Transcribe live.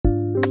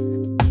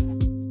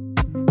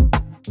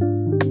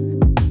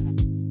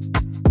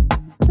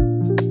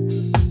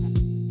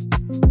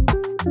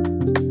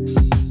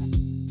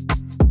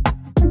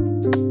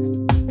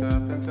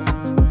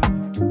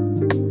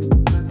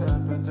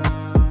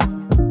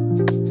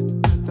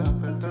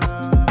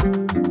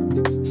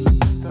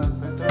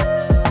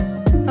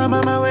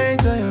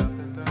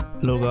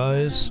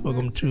guys,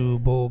 welcome to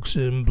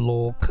Boxing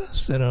Block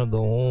Center, the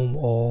home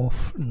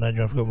of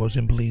Nigerian African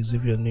boxing. Please,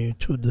 if you're new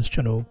to this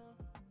channel,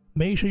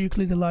 make sure you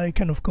click the like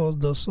and of course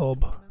the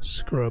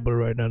subscribe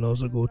right now, and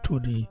also go to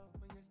the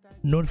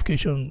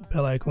notification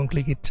bell icon,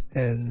 click it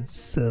and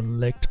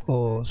select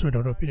all so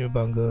that opinion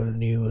banger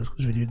new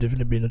exclusive video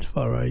definitely be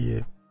notified right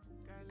here.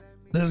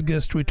 Let's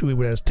get straight to it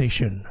with our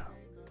station.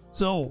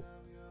 So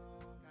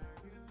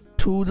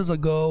 2 days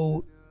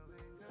ago,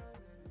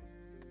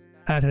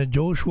 Anthony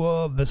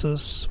Joshua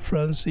versus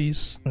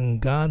Francis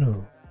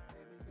Ngannou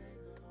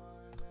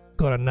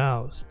got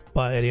announced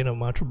by Arena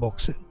Match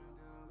Boxing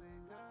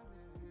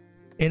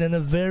in a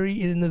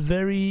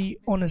very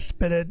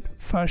unexpected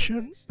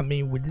fashion. I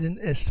mean, we didn't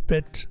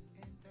expect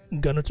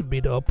Ngannou to be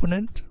the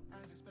opponent.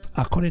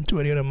 According to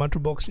Arena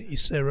Match Boxing, he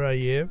said right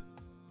here,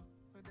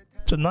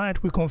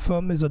 tonight we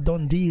confirm it's a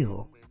done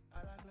deal.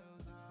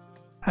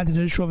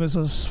 Anthony Joshua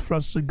versus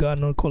Francis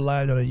Ngannou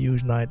collide on a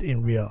huge night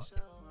in Riyadh,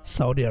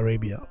 Saudi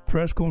Arabia.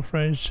 Press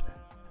conference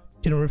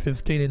January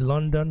 15 in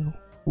London,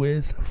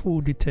 with full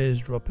details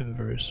dropping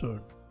very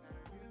soon.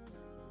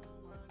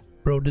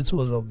 Bro, this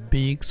was a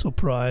big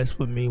surprise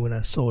for me when I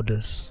saw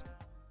this.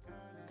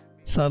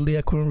 Sadly,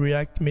 I couldn't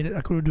react.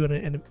 I couldn't do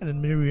an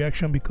immediate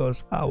reaction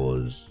because I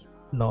was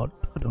not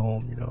at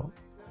home, you know.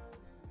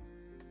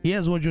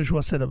 Here's what Joshua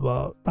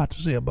had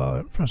to say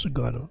about Francis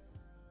Ngannou.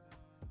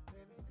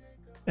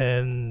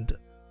 And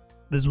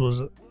this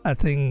was, I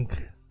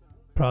think,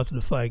 prior to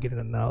the fight getting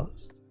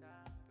announced,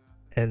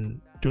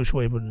 and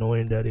Joshua even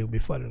knowing that he would be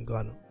fighting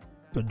Ngannou.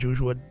 But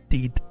Joshua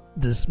did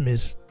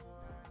dismiss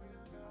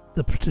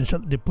the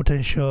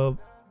potential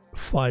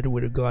fight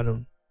with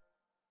Ngannou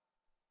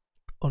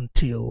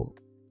until,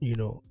 you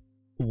know,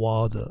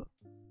 Wilder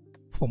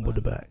fumbled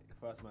the bag.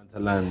 First man to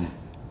land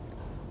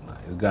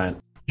is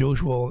going.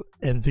 Joshua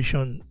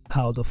envisioned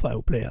how the fight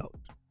would play out.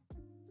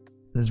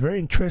 It's very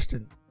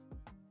interesting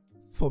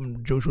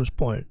from Joshua's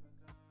point.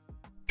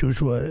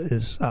 Joshua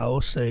is, I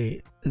would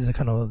say, is a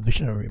kind of a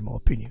visionary in my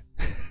opinion.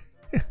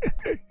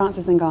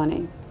 Francis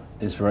Ngannou.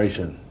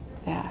 Inspiration.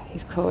 Yeah,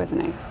 he's cool, isn't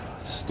he?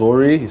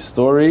 His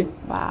story.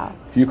 Wow.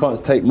 If you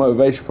can't take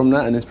motivation from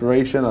that and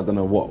inspiration, I don't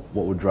know what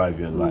would drive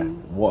you in life.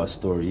 What a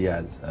story he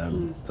has.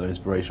 So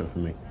inspiration for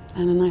me.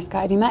 And a nice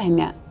guy. Have you met him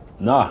yet?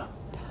 Nah,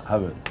 I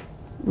haven't.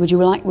 Would you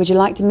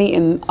like to meet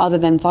him other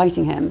than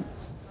fighting him?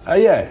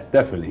 Yeah,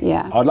 definitely.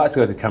 Yeah. I'd like to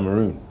go to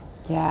Cameroon.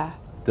 Yeah.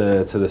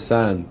 To the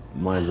sand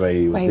mines where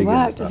he was Where he digging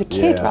worked and as a stuff.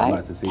 kid, Yeah, right? I'd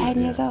like to see 10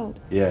 it, years old.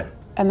 Yeah.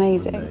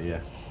 Amazing. Yeah.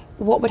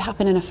 What would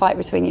happen in a fight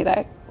between you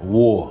though?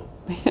 War.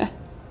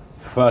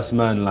 First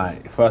man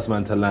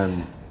to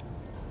land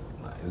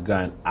is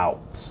going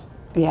out.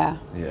 Yeah.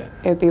 Yeah.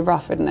 It would be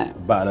rough, wouldn't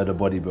it? Battle of the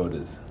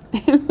bodybuilders.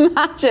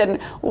 Imagine.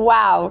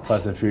 Wow.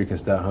 Tyson Fury can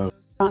stay at home.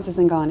 Francis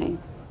Ngannou.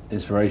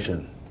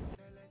 Inspiration.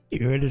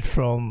 You heard it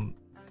from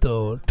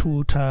the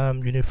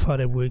 2-time unified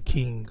heavyweight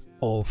king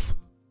of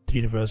the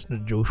University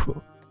of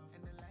Joshua.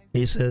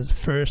 He says,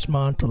 first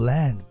man to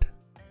land.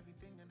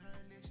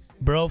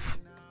 Bro,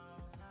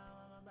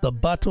 the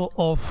battle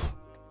of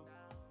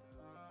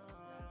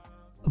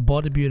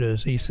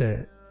bodybuilders, he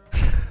said.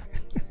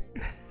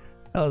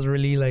 That was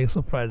really like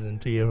surprising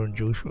to hear from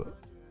Joshua.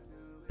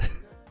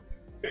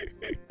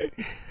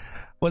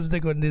 What's the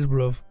take on this,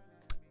 bro?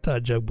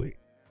 Tajabwe.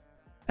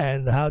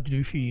 And how do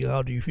you feel?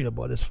 How do you feel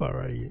about this fight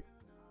right here?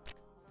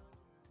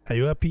 Are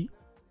you happy?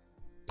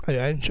 Are you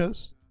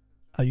anxious?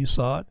 Are you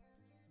sad?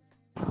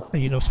 Are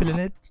you not feeling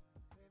it?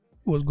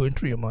 What's going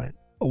through your mind?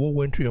 Or what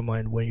went through your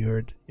mind when you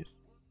heard it?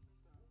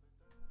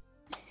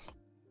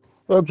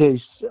 Okay,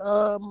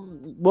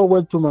 what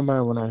went through my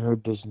mind when I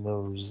heard this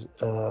news?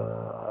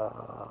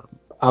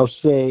 I'll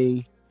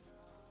say,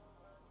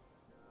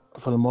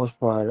 for the most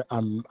part,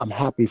 I'm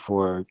happy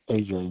for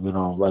AJ. You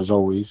know, as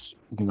always,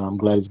 you know, I'm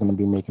glad he's gonna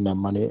be making that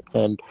money.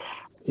 And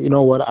you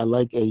know what? I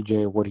like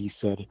AJ. What he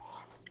said.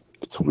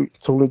 It's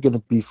only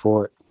gonna be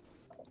for,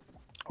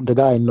 the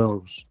guy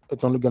knows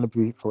it's only gonna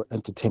be for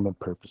entertainment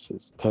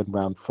purposes.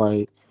 10-round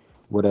fight.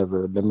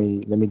 Whatever. Let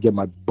me get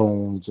my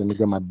bones. Let me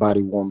get my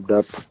body warmed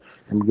up.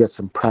 Let me get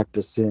some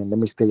practice in. Let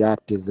me stay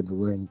active in the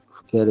ring.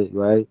 Forget it,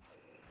 right?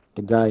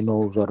 The guy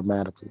knows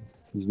automatically.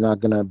 He's not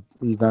gonna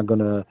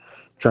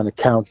try to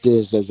count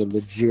this as a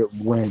legit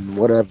win.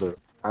 Whatever.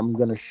 I'm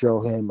gonna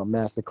show him a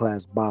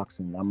masterclass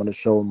boxing. I'm gonna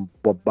show him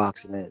what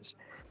boxing is.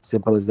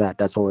 Simple as that.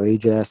 That's all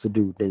AJ has to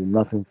do. There's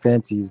nothing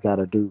fancy he's got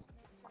to do.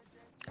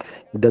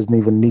 He doesn't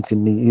even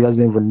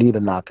need a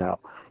knockout.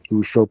 He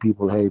will show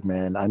people, hey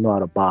man, I know how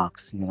to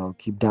box. You know,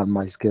 keep down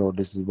my skill.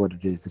 This is what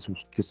it is. This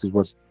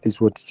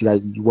is what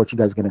you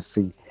guys gonna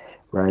see,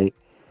 right?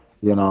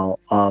 You know,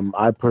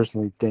 I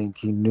personally think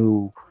he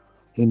knew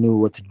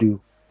what to do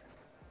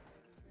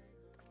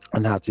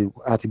and how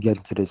to get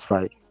into this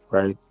fight,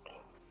 right?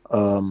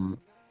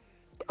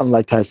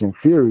 Unlike Tyson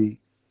Fury,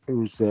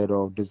 who said,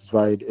 "Oh, this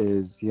fight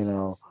is, you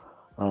know,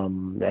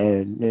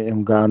 and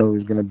Ngannou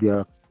is gonna be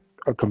a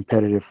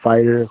competitive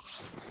fighter."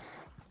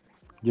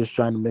 Just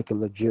trying to make a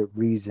legit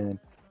reason,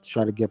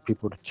 try to get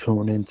people to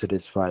tune into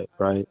this fight,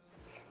 right?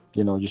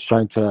 You know, just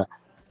trying to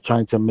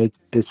make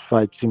this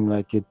fight seem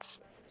like it's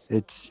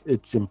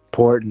it's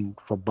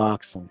important for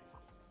boxing.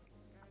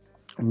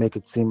 Make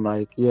it seem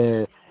like,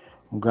 yeah,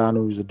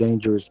 Ngannou is a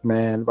dangerous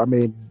man. I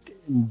mean,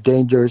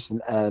 dangerous in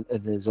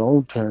his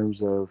own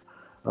terms of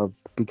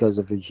because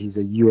of he's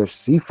a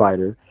UFC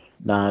fighter,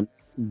 not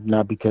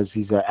because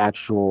he's an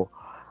actual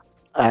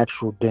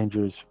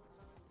dangerous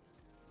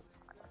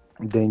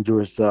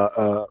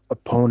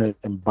opponent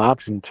in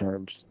boxing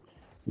terms.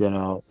 You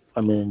know,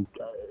 I mean,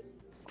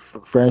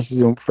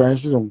 Francis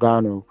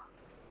Ngannou,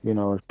 you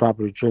know, is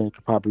properly trained,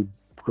 could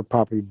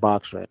probably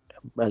box right.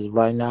 As of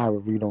right now,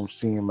 we don't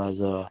see him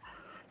as a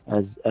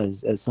as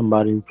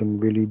somebody who can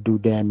really do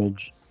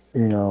damage,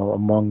 you know,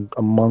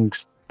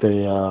 amongst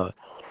the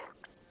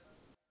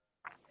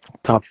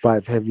top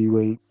five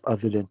heavyweight,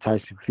 other than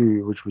Tyson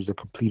Fury, which was a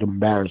complete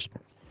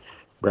embarrassment,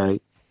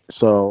 right?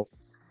 So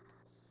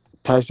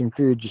Tyson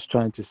Fury just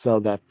trying to sell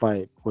that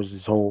fight was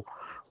his whole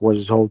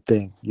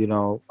thing. You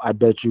know, I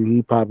bet you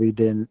he probably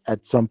didn't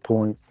at some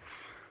point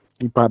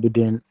he probably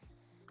didn't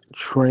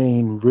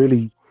train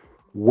really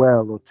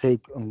well or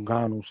take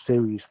Ngannou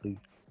seriously.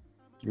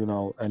 You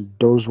know, and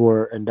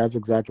that's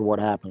exactly what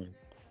happened.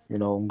 You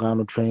know,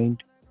 Ngannou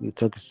trained, he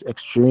took it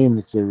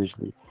extremely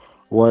seriously.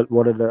 What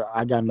are the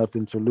I got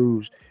nothing to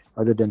lose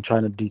other than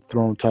trying to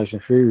dethrone Tyson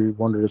Fury,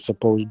 one of the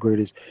supposed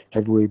greatest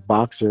heavyweight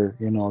boxer,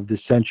 you know, of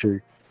this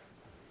century.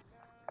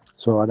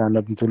 So I got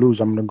nothing to lose.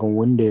 I'm gonna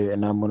go in there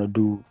and I'm gonna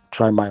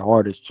try my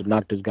hardest to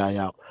knock this guy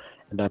out.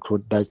 And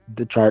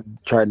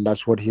and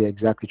that's what he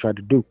exactly tried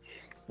to do.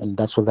 And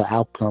that's what the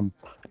outcome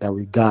that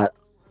we got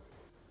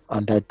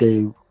on that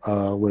day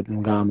with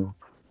Ngannou.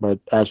 But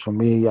as for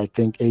me, I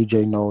think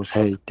AJ knows,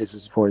 hey, this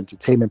is for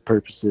entertainment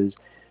purposes,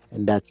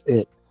 and that's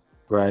it,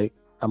 right?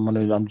 I'm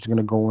just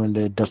gonna go in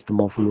there, dust them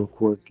off real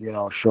quick, you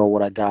know, show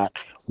what I got,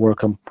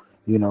 work them,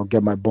 you know,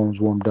 get my bones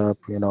warmed up,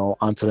 you know,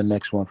 onto the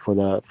next one for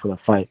the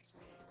fight.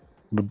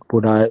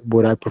 But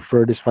would I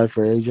prefer this fight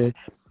for AJ?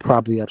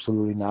 Probably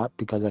absolutely not,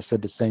 because I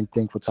said the same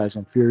thing for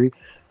Tyson Fury.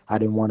 I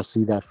didn't want to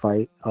see that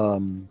fight.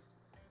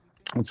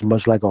 It's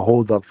much like a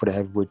hold-up for the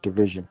heavyweight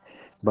division.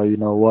 But you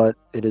know what?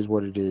 It is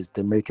what it is.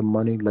 They're making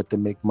money. Let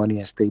them make money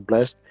and stay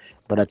blessed.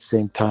 But at the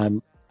same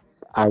time,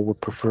 I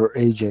would prefer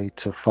AJ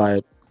to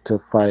fight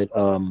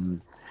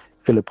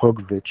Filip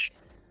Hrgović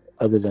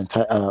other than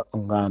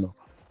Ngannou.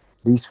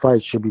 These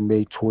fights should be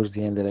made towards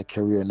the end of their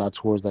career, not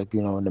towards, like,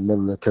 you know, in the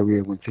middle of their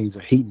career when things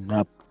are heating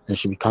up. They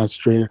should be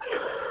concentrated.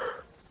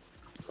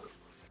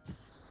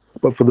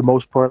 But for the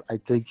most part, I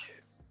think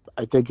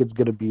it's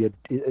going to be a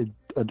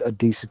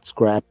decent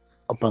scrap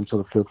up until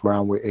the fifth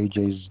round, where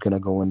AJ is going to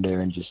go in there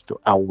and just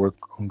outwork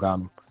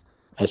Ngannou.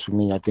 As for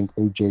me, I think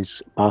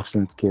AJ's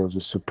boxing skills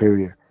is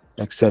superior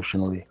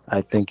exceptionally.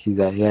 I think he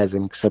has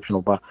an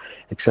exceptional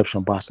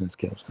boxing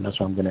skills, and that's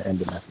why I'm going to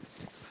end it at.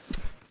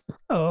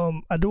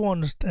 I do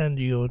understand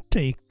your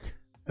take,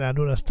 and I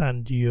do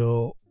understand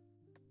your,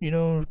 you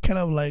know, kind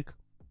of like,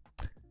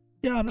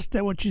 yeah, I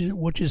understand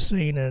what you're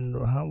saying and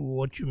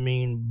what you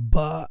mean,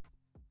 but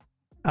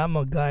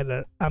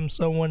I'm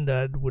someone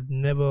that would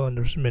never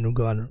underestimate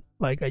Ngannou.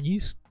 Like,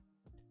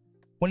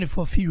 when it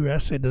for Fury, I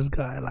said this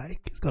guy,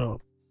 like, he's gonna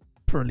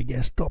probably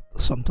get stopped or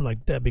something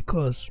like that,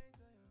 because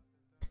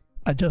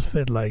I just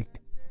felt like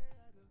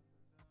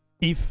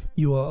if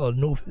you are a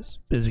novice,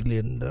 basically,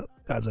 and the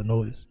guy's a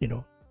novice, you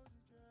know,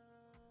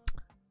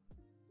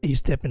 he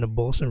step in the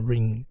boxing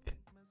ring,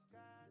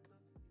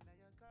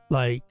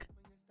 like,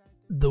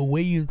 the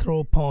way you throw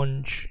a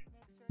punch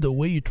will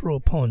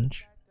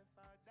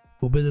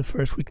be the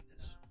first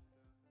weakness,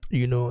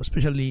 you know,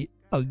 especially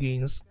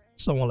against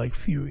someone like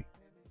Fury.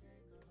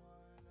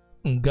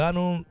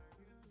 Ngannou,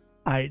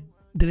 I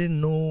didn't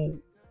know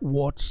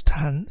what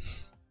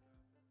stance,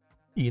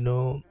 you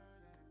know,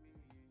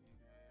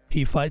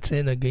 he fights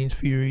in against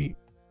Fury,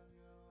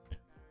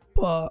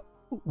 but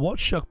what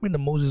shocked me the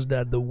most is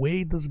that the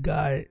way this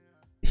guy,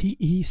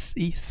 he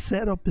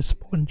set up his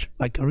punch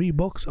like a real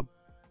boxer.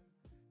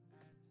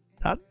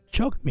 That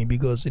shocked me,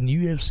 because in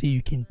UFC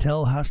you can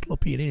tell how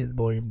sloppy it is,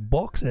 but in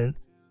boxing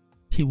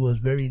he was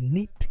very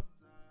neat.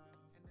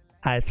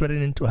 I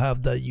expected him to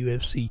have that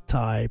UFC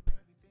type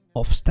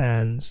of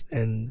stance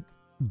and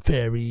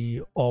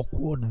very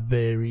awkward,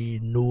 very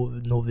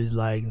novice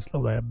like and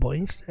stuff like that, but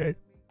instead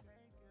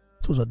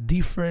it was a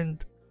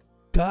different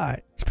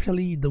guy,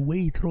 especially the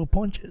way he throws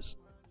punches.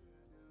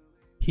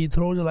 He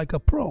throws it like a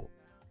pro.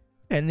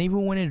 And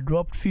even when he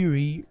dropped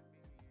Fury,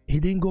 he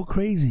didn't go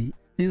crazy.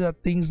 These are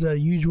things that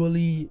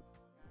usually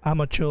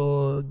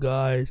amateur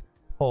guys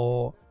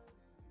or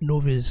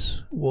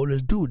novice will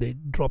always do. They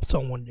drop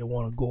someone, they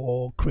want to go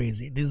all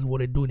crazy. This is what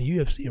they do in the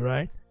UFC,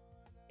 right?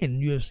 In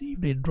UFC,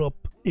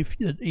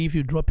 if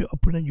you drop your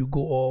opponent, you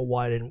go all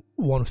wide and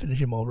want to finish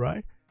him off,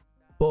 right?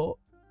 But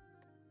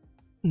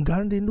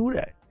Ngannou didn't do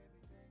that.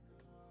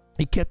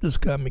 He kept his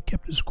calm, he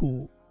kept his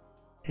cool,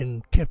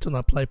 and kept on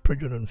applying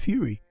pressure on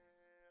Fury.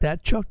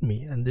 That shocked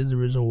me, and this is the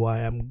reason why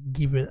I'm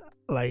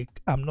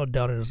not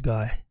doubting this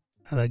guy.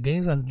 And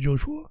against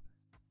Joshua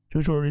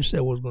already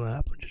said what's going to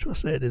happen. Joshua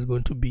said it's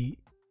going to be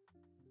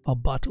a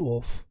battle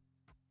of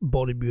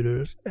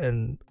bodybuilders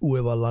and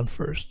whoever lands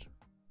first.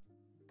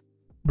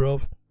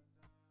 bro.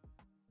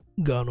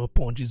 Gano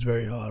punches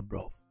very hard,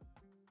 bro.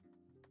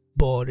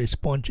 But his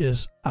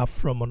punches are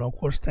from an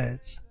awkward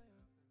stance.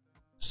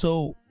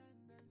 So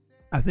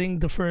I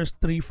think the first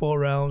 3-4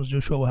 rounds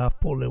Joshua will have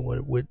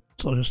Poland with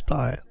such a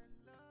style.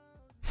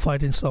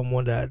 Fighting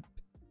someone that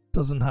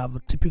doesn't have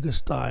a typical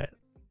style.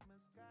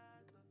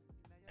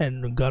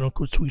 And Gano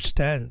could switch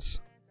stance.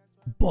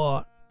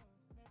 But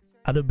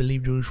I don't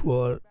believe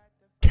Joshua's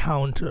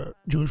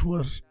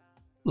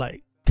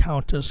like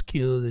counter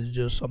skill is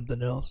just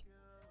something else.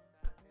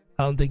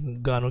 I don't think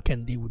Ngannou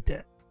can deal with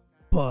that.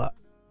 But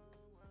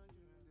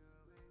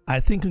I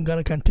think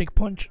Ngannou can take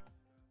punch.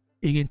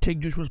 He can take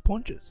Joshua's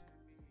punches.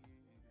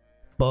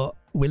 But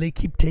will he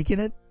keep taking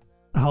it?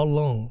 How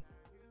long?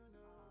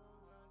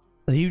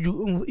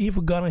 If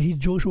Ngannou hits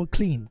Joshua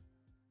clean,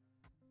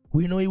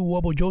 we know he will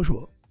wobble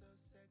Joshua.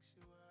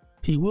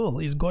 He will.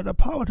 He's got the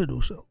power to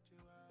do so.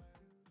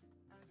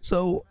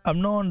 So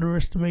I'm not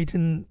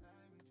underestimating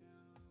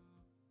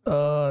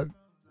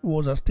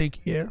what's at stake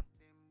here.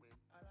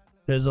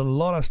 There's a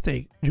lot at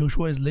stake.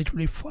 Joshua is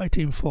literally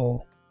fighting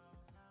for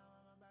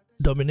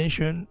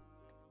domination,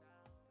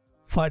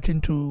 fighting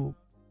to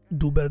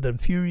do better than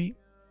Fury.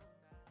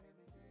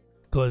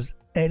 Because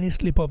any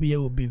slip up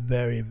here would be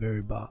very,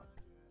 very bad.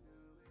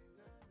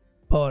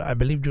 But I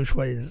believe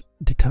Joshua is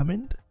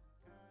determined.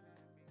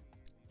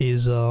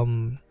 Is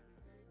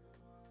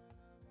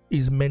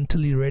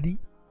mentally ready,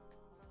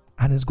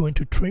 and is going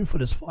to train for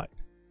this fight.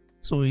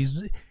 So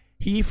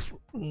if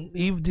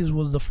this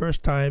was the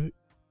first time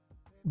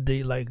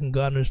they like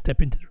Ngannou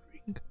step into the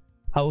ring,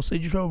 I would say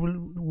Joshua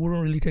wouldn't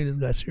really take this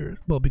guy serious.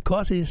 But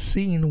because he's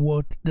seeing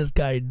what this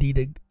guy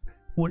did,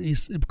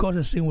 because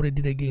he's seeing what he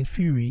did against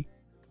Fury,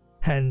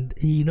 and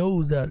he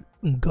knows that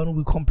Ngannou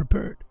will come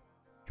prepared,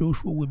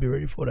 Joshua will be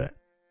ready for that.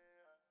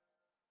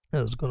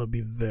 And it's gonna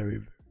be very,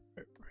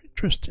 very, very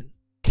interesting.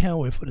 Can't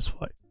wait for this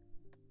fight.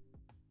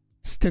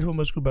 Stay for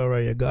my subscribe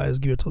right here, guys.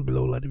 Give it a thumbs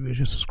below, like the video,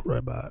 just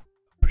subscribe. I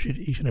appreciate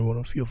each and every one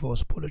of you for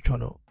support the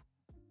channel.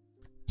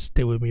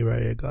 Stay with me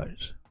right here,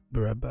 guys. Be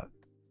right back.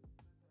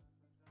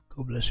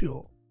 God bless you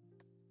all.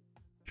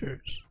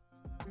 Cheers.